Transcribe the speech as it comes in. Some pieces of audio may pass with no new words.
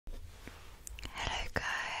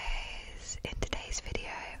today's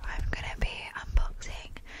video I'm going to be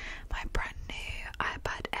unboxing my brand new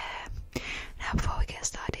iPad Air. Now before we get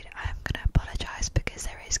started, I'm going to apologise because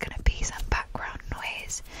there is going to be some background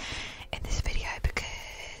noise in this video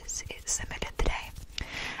because it's the middle of the day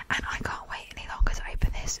and I can't wait any longer to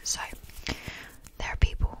open this, so there are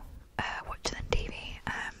people watching the TV,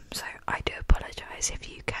 so I do apologise if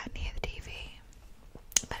you can hear the TV.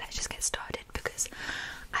 But let's just get started because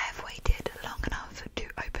I have waited long enough to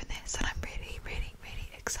open this and I'm really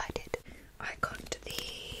excited. I got the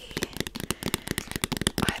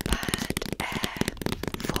iPad Air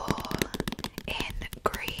 4 in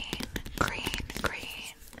green.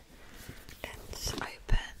 Let's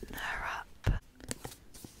open her up.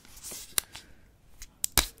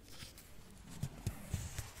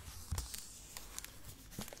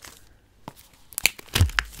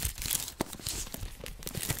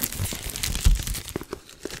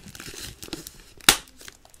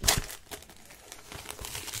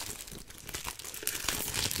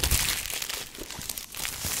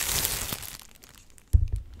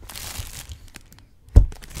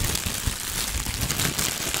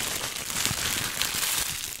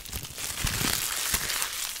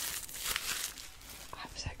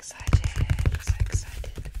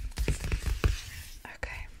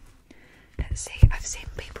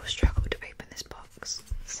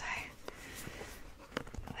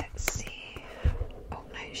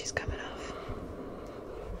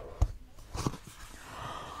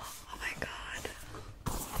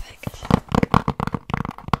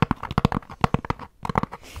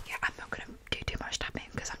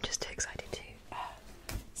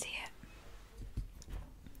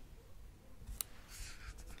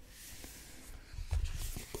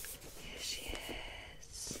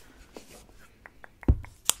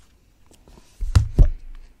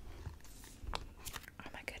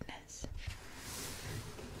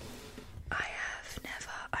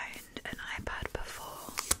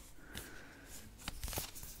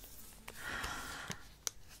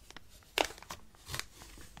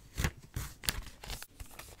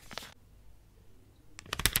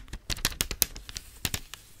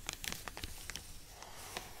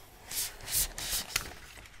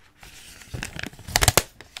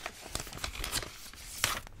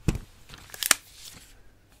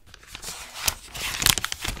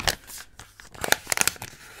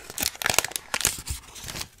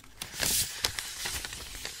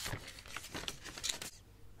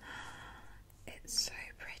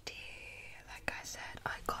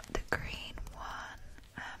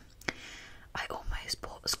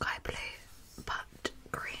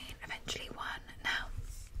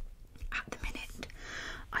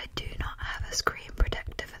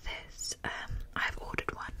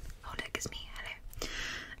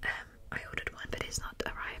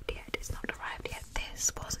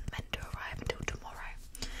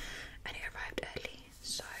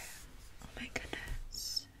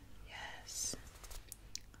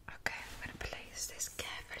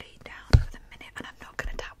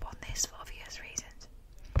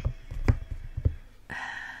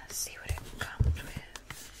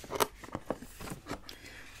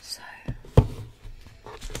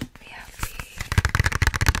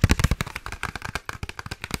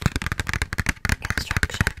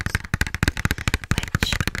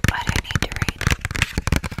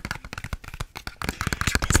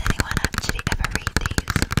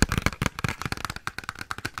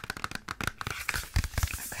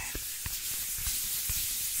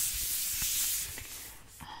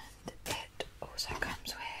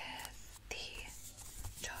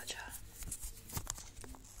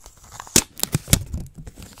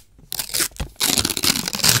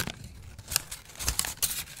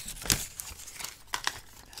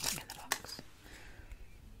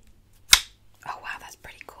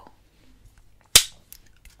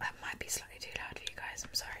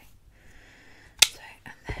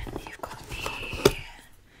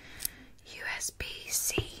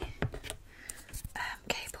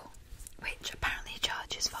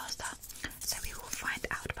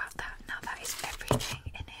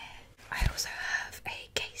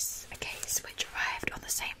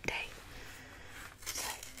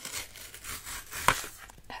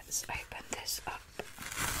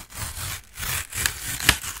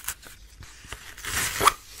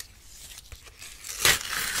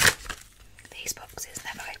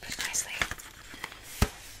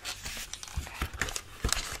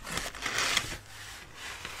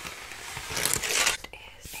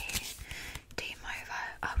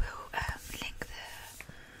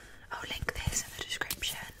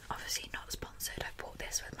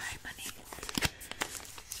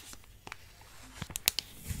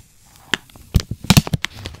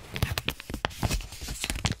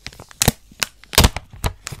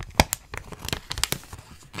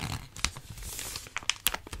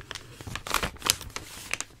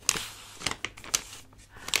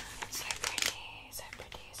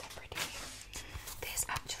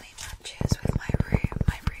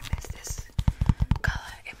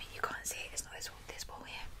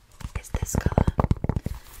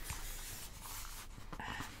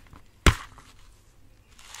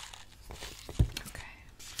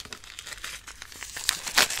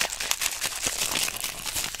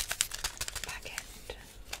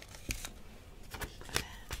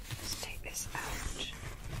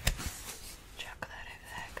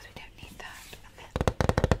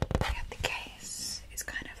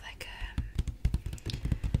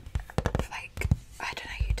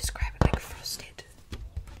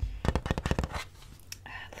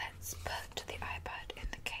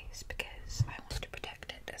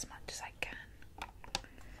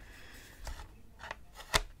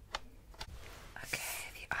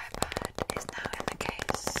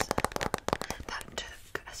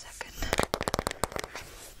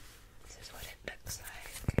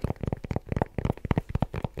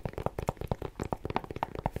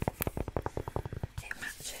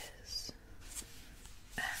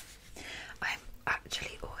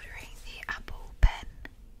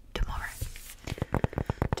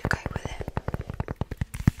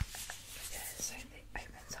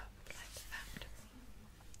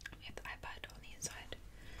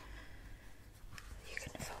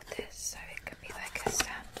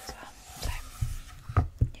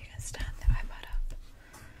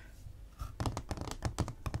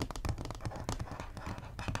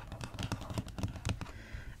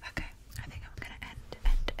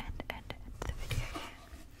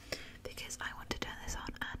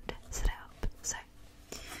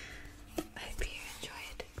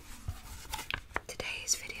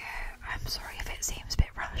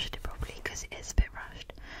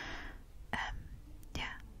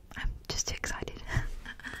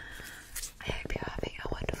 hope you're